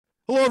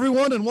Hello,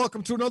 everyone, and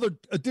welcome to another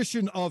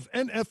edition of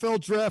NFL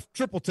Draft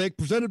Triple Take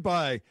presented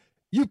by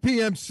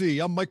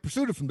UPMC. I'm Mike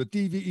Pursuta from the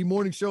DVE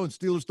Morning Show and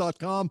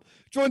Steelers.com,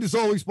 joined as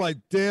always by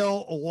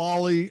Dale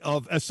Lally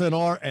of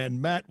SNR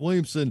and Matt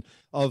Williamson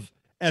of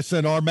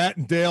SNR. Matt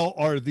and Dale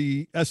are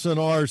the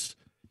SNR's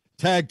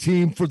tag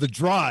team for The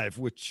Drive,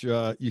 which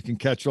you can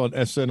catch on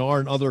SNR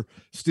and other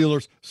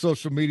Steelers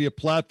social media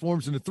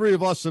platforms. And the three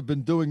of us have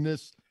been doing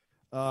this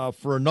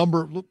for a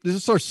number. This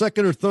is our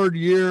second or third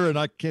year, and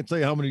I can't tell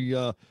you how many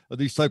of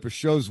these type of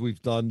shows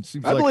we've done.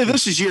 I believe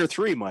this is year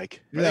 3,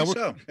 Mike. Yeah,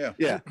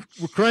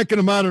 we're cranking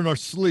them out in our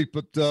sleep,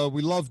 but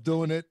we love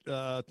doing it.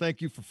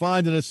 Thank you for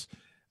finding us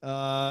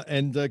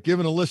and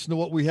giving a listen to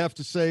what we have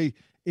to say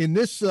in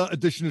this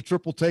edition of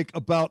Triple Take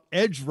about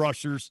edge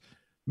rushers.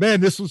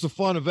 Man, this was a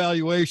fun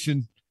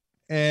evaluation,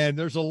 and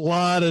there's a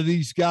lot of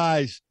these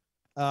guys.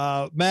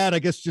 Matt, I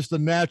guess just a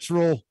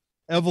natural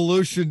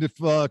evolution. If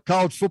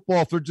college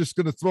football, if they're just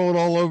going to throw it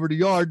all over the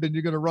yard, then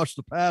you're going to rush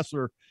the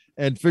passer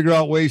and figure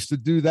out ways to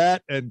do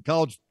that. And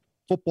college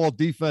football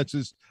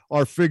defenses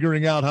are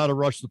figuring out how to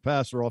rush the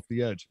passer off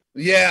the edge.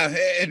 Yeah,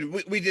 and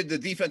we did the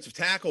defensive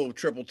tackle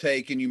triple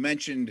take, and you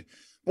mentioned,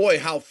 boy,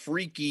 how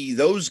freaky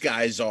those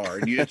guys are.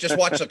 And you just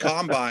watch the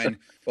combine.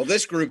 Well,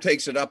 this group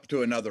takes it up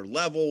to another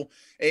level.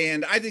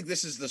 And I think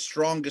this is the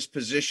strongest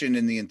position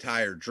in the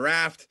entire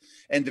draft.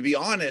 And to be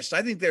honest,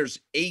 I think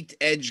there's 8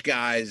 edge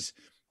guys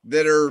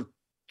that are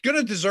going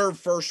to deserve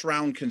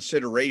first-round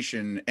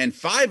consideration, and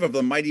 5 of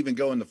them might even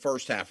go in the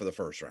first half of the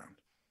first round.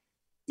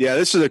 Yeah,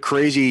 this is a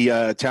crazy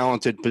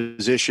talented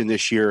position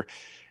this year.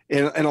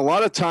 And a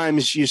lot of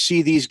times you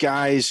see these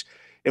guys,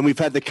 and we've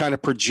had to kind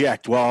of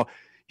project, well,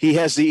 he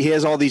has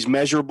all these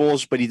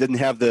measurables, but he didn't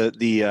have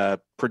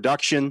the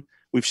production.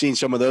 We've seen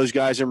some of those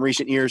guys in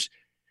recent years.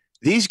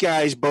 These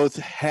guys both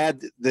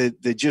had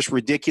the just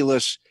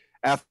ridiculous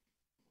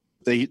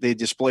they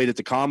displayed at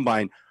the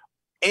combine,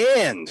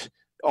 and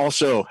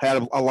also had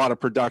a lot of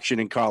production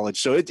in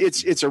college. So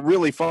it's a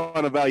really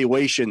fun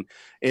evaluation,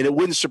 and it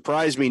wouldn't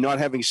surprise me, not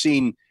having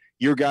seen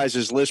your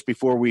guys' list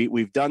before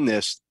we've done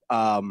this,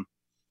 the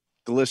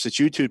list that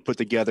you two put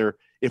together.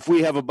 If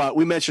we have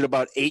we mentioned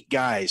about 8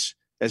 guys,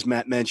 as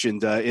Matt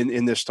mentioned,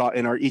 in this top,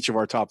 in each of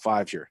our top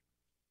 5 here.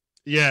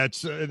 Yeah,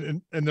 it's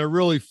and they're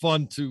really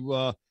fun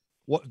to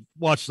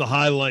watch the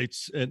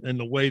highlights and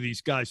the way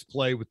these guys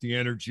play with the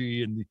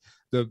energy and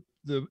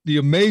the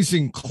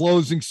amazing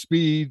closing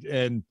speed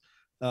and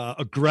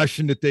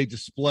aggression that they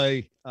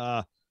display.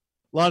 A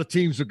lot of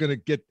teams are going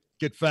to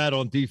get fat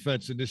on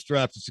defense in this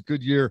draft. It's a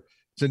good year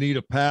to need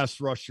a pass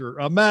rusher.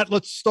 Matt,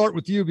 let's start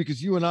with you because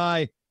you and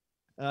I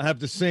have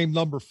the same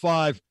number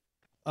 5.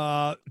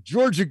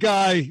 Georgia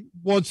guy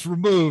once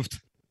removed,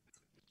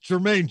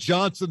 Jermaine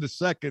Johnson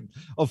II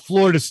of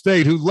Florida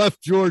State, who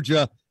left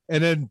Georgia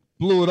and then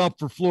blew it up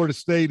for Florida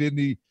State in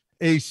the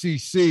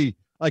ACC.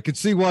 I can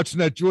see watching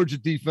that Georgia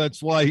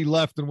defense why he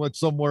left and went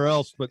somewhere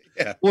else. But,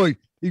 boy,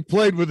 he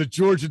played with a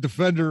Georgia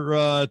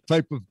defender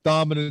type of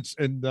dominance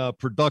and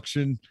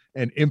production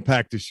and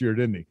impact this year,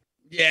 didn't he?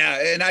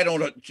 Yeah, and I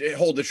don't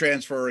hold the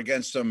transfer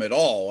against him at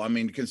all. I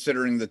mean,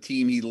 considering the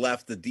team he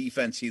left, the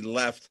defense he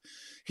left,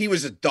 he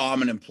was a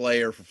dominant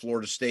player for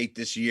Florida State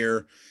this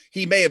year.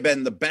 He may have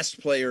been the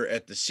best player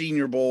at the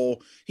Senior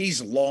Bowl.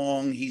 He's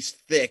long, he's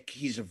thick,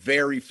 he's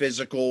very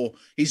physical.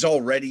 He's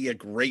already a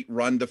great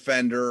run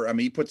defender. I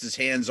mean, he puts his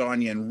hands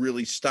on you and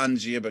really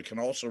stuns you, but can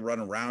also run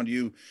around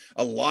you.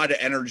 A lot of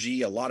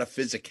energy, a lot of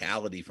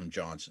physicality from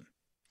Johnson.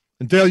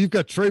 And Dale, you've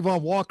got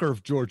Trayvon Walker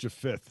of Georgia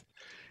 5th.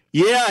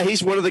 Yeah,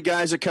 he's one of the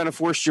guys that kind of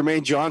forced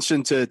Jermaine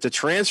Johnson to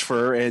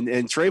transfer, and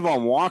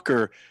Trayvon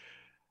Walker,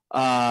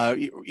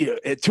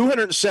 at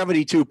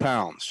 272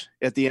 pounds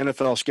at the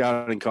NFL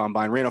Scouting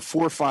Combine, ran a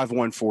 4.5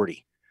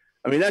 140.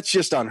 I mean, that's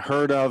just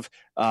unheard of.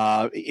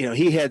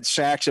 He had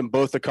sacks in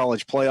both the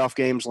college playoff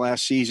games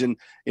last season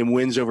in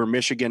wins over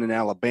Michigan and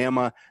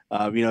Alabama.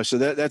 So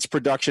that's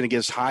production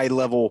against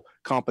high-level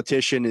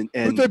competition.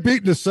 And who they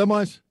beat in the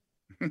semis?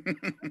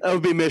 That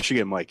would be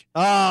Michigan, Mike.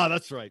 Ah,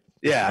 that's right.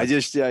 Yeah, I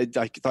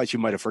thought you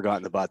might have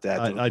forgotten about that.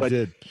 I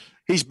did.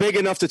 He's big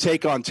enough to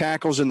take on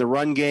tackles in the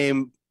run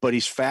game, but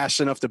he's fast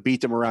enough to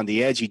beat them around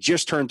the edge. He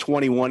just turned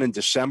 21 in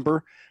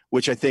December,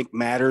 which I think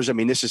matters. I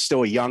mean, this is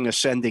still a young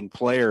ascending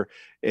player,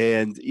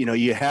 and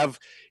you have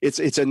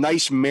it's a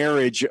nice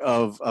marriage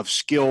of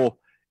skill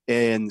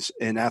and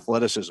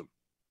athleticism.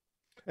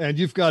 And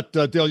you've got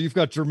Dale, you've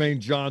got Jermaine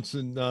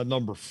Johnson,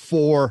 number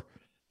 4.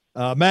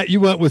 Matt, you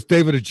went with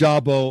David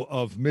Ojabo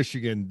of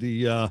Michigan,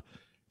 the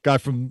guy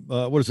from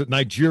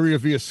Nigeria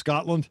via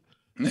Scotland.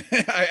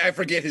 I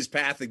forget his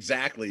path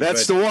exactly.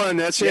 That's the one.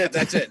 That's it.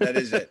 That's it. That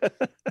is it.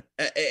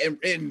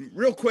 And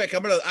real quick,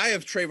 I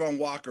have Trayvon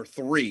Walker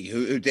 3,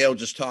 who Dale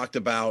just talked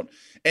about,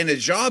 and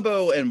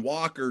Ojabo and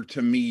Walker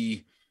to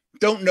me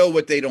don't know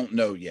what they don't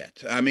know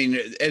yet. I mean,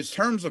 as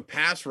terms of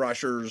pass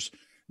rushers,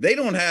 they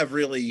don't have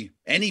really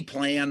any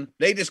plan.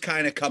 They just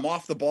kind of come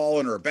off the ball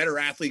and are a better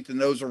athlete than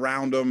those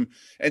around them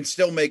and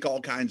still make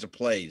all kinds of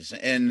plays.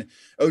 And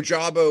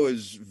Ojabo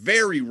is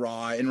very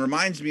raw and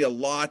reminds me a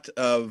lot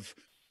of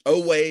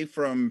Oweh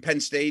from Penn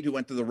State, who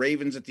went to the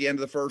Ravens at the end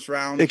of the first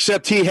round.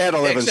 Except he had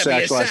 11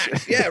 sacks last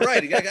year. Yeah,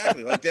 right.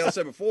 Exactly. Like Dale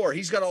said before,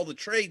 he's got all the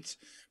traits,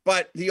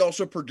 but he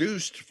also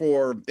produced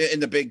in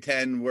the Big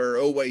Ten where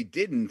Oweh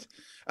didn't.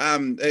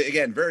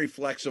 Again, very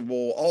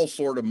flexible, all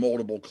sort of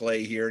moldable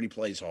clay here, and he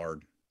plays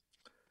hard.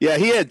 Yeah,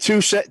 he had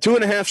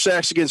 2.5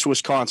 sacks against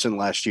Wisconsin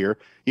last year.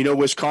 You know,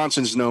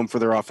 Wisconsin's known for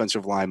their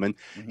offensive linemen.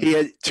 Mm-hmm. He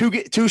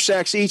had two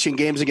sacks each in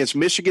games against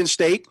Michigan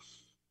State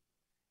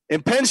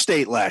and Penn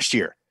State last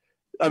year.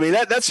 I mean,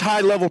 that's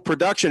high level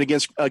production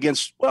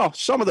against well,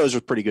 some of those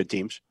are pretty good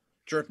teams.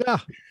 Sure. Yeah.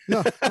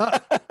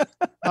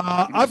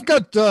 I've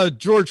got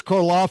George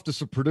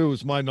Karlaftis of Purdue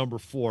as my number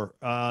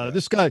 4.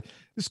 This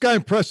guy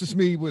impresses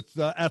me with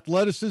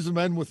athleticism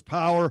and with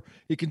power.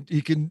 He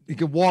can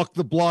walk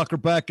the blocker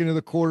back into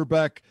the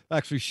quarterback,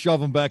 actually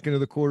shove him back into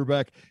the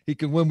quarterback. He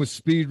can win with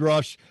speed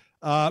rush.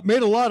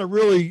 Made a lot of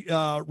really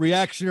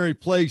reactionary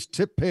plays,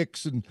 tip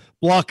picks and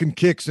blocking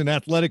kicks and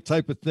athletic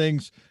type of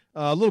things.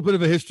 A little bit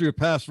of a history of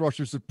pass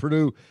rushers at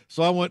Purdue,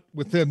 so I went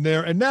with him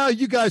there. And now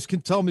you guys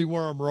can tell me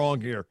where I'm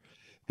wrong here,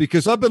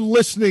 because I've been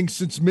listening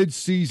since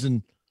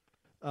midseason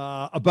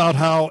about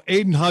how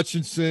Aiden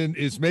Hutchinson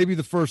is maybe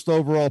the first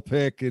overall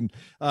pick, and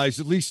he's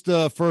at least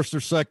first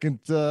or second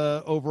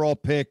overall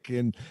pick,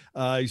 and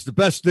he's the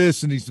best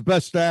this, and he's the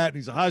best that, and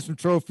he's a Heisman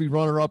Trophy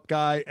runner-up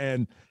guy,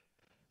 and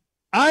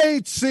I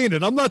ain't seen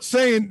it. I'm not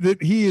saying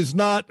that he is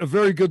not a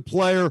very good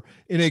player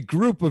in a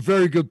group of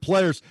very good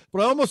players,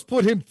 but I almost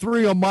put him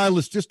 3 on my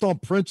list just on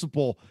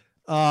principle.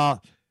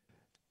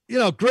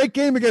 Great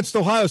game against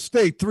Ohio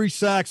State, 3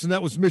 sacks, and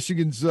that was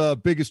Michigan's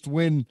biggest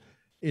win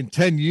in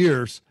 10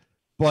 years.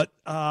 But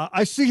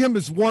I see him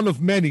as one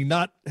of many,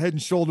 not head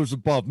and shoulders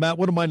above. Matt,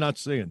 what am I not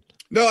seeing?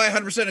 No, I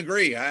 100%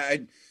 agree.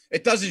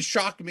 It doesn't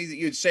shock me that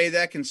you'd say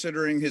that,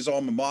 considering his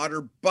alma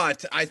mater,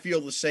 but I feel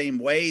the same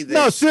way.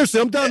 No,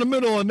 seriously, I'm down the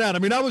middle on that. I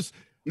mean, I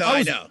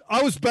know.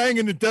 I was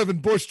banging the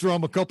Devin Bush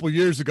drum a couple of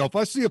years ago. If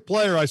I see a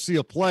player, I see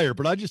a player.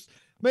 But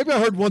maybe I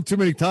heard one too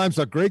many times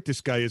how great this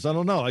guy is. I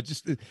don't know.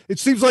 It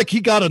seems like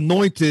he got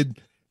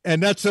anointed,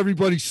 and that's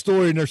everybody's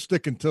story, and they're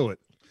sticking to it.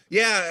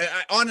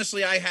 Yeah,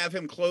 honestly, I have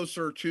him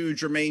closer to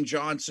Jermaine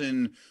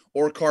Johnson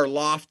or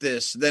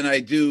Karlaftis than I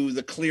do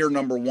the clear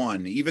number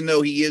 1, even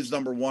though he is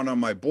number 1 on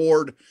my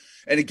board.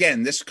 And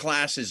again, this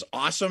class is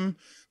awesome,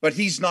 but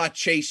he's not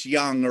Chase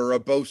Young or a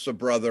Bosa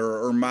brother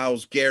or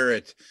Myles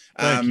Garrett.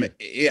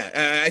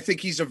 I think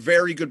he's a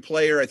very good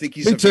player. I think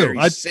he's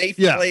very safe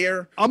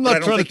player. I'm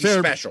not trying to tear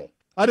special.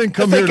 I didn't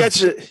come here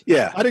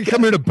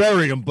to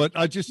bury him, but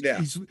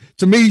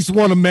to me, he's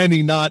one of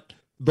many, not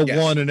the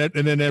one, and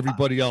then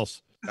everybody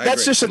else.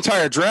 That's this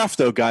entire draft,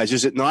 though, guys,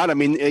 is it not? I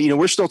mean,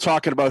 we're still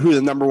talking about who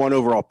the number 1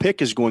 overall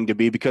pick is going to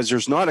be, because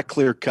there's not a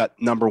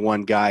clear-cut number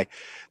 1 guy.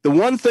 The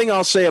one thing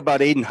I'll say about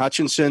Aiden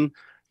Hutchinson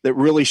that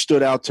really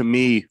stood out to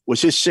me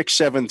was his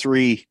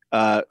 6.73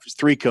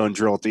 3-cone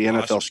drill at the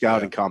NFL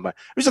Scouting Combine.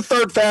 It was the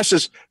 3rd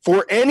fastest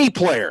for any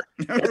player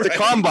at the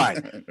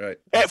Combine.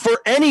 Right.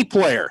 For any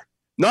player,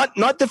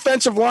 not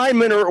defensive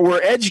linemen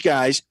or edge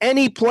guys,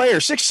 any player.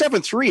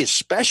 6.73 is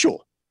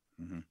special.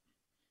 Mm-hmm.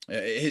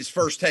 His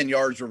first 10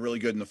 yards were really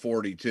good in the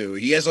 40 too.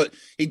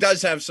 He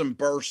does have some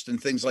burst and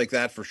things like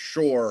that for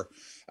sure.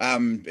 A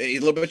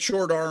little bit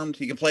short-armed.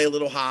 He can play a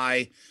little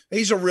high.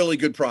 He's a really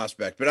good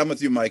prospect, but I'm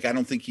with you, Mike. I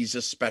don't think he's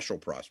a special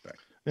prospect.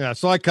 Yeah,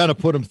 so I kind of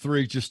put him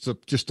 3 just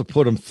to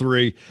put him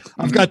 3.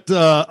 I've got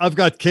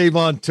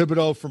Kayvon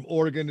Thibodeau from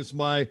Oregon as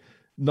my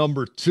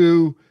number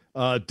 2.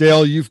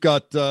 Dale, you've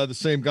got the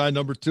same guy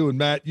number 2, and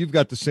Matt, you've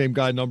got the same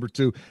guy number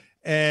 2.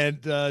 And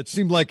it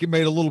seemed like it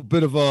made a little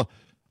bit of a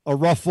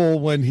ruffle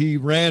when he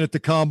ran at the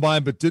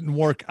Combine, but didn't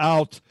work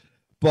out.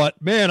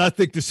 But man, I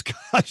think this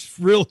guy's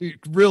really,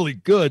 really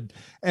good.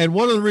 And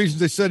one of the reasons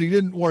they said he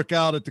didn't work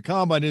out at the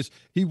Combine is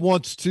he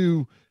wants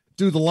to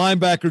do the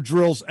linebacker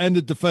drills and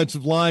the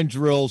defensive line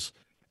drills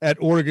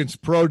at Oregon's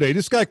Pro Day.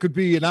 This guy could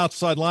be an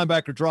outside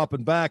linebacker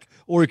dropping back,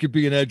 or he could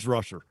be an edge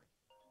rusher.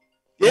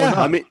 Yeah,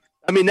 I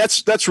mean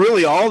that's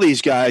really all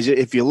these guys.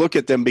 If you look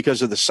at them,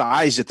 because of the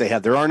size that they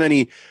have, there aren't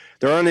any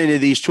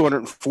of these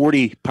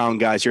 240-pound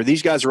guys here.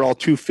 These guys are all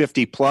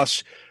 250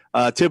 plus.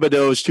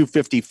 Thibodeau is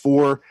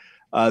 254.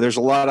 There's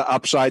a lot of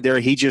upside there.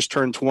 He just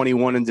turned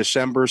 21 in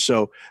December.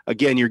 So,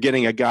 again, you're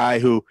getting a guy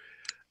who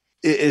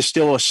is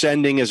still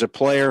ascending as a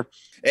player.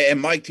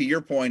 And, Mike, to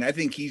your point, I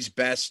think he's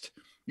best,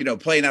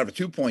 playing out of a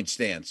 2-point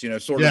stance,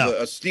 sort of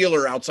a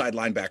Steeler outside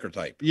linebacker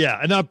type. Yeah,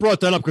 and I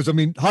brought that up because,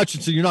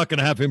 Hutchinson, you're not going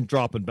to have him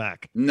dropping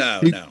back.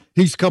 No.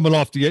 He's coming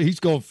off he's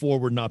going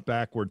forward, not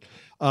backward.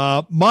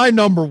 My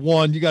number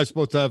 1, you guys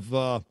both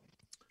have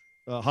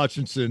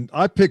Hutchinson.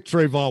 I picked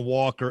Trayvon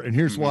Walker, and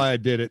here's why I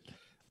did it.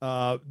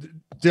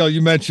 Dale,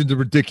 you mentioned the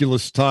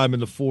ridiculous time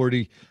in the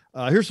 40.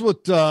 Here's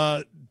what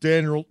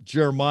Daniel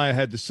Jeremiah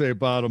had to say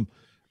about him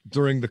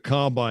during the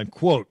Combine.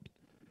 Quote,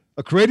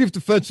 "A creative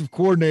defensive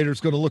coordinator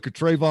is going to look at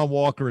Trayvon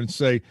Walker and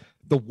say,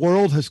 the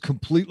world has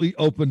completely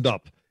opened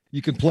up.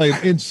 You can play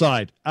him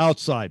inside,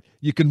 outside.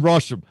 You can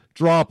rush him,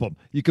 drop him.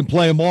 You can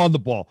play him on the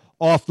ball,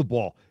 off the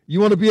ball. You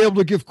want to be able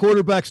to give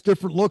quarterbacks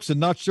different looks and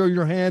not show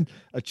your hand.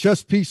 A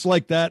chess piece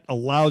like that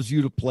allows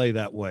you to play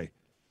that way.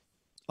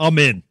 I'm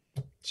in.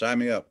 Sign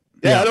me up.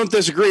 Yeah, I don't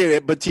disagree.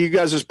 But to you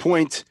guys'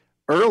 point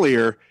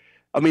earlier,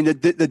 I mean,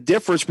 the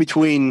difference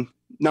between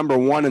number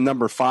 1 and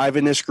number 5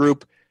 in this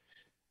group,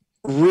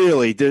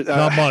 really,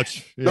 not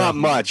much. Yeah.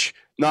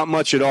 Not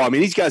much at all. I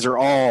mean, these guys are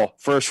all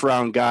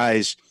first-round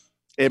guys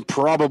and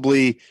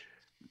probably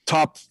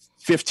top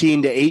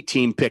 15 to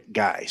 18 pick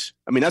guys.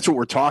 I mean, that's what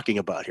we're talking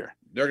about here.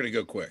 They're going to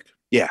go quick.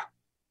 Yeah.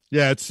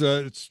 Yeah, it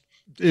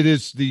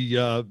is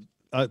the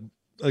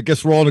I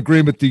guess we're all in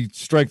agreement, the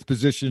strength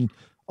position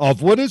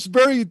of what is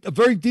a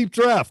very deep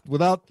draft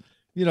without,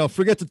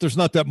 forget that there's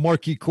not that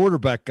marquee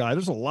quarterback guy.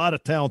 There's a lot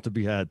of talent to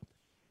be had.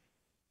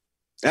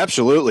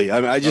 Absolutely.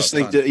 I mean, I just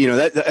think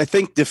that, I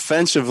think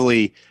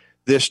defensively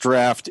this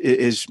draft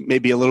is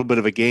maybe a little bit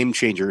of a game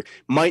changer.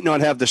 Might not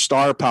have the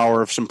star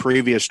power of some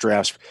previous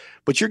drafts,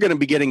 but you're going to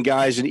be getting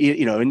guys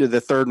into the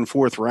 3rd and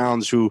 4th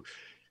rounds who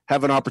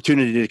have an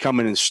opportunity to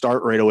come in and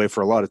start right away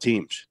for a lot of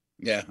teams.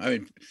 Yeah, I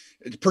mean,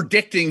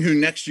 predicting who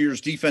next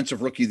year's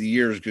defensive rookie of the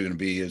year is going to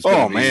be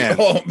man.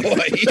 Oh boy,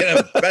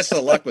 best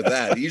of luck with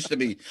that. It used to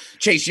be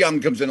Chase Young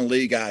comes in the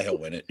league, he'll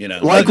win it.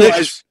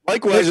 Likewise,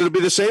 it'll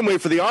be the same way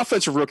for the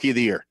offensive rookie of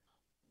the year.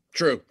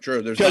 True.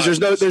 Because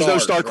there's no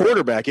star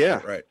quarterback.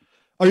 Yeah, right.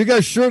 Are you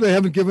guys sure they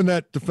haven't given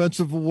that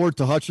defensive award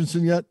to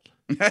Hutchinson yet?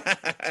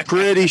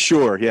 Pretty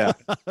sure, yeah.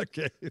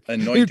 Okay.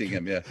 Anointing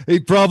him, yeah.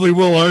 He probably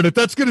will earn it.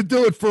 That's going to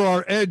do it for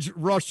our edge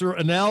rusher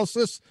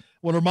analysis. I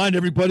want to remind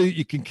everybody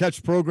you can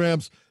catch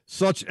programs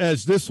such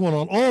as this one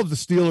on all of the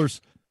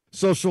Steelers'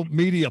 social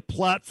media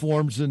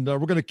platforms, and we're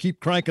going to keep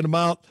cranking them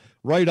out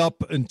right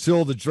up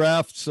until the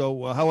draft.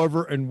 So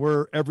however and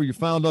wherever you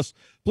found us,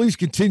 please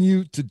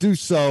continue to do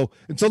so.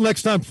 Until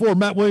next time, for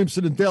Matt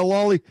Williamson and Dale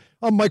Lawley,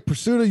 I'm Mike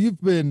Pursuta.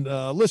 You've been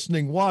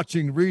listening,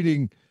 watching,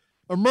 reading,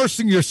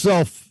 immersing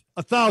yourself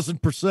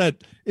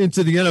 1,000%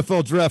 into the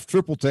NFL Draft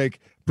Triple Take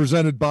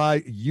presented by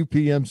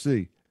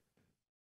UPMC.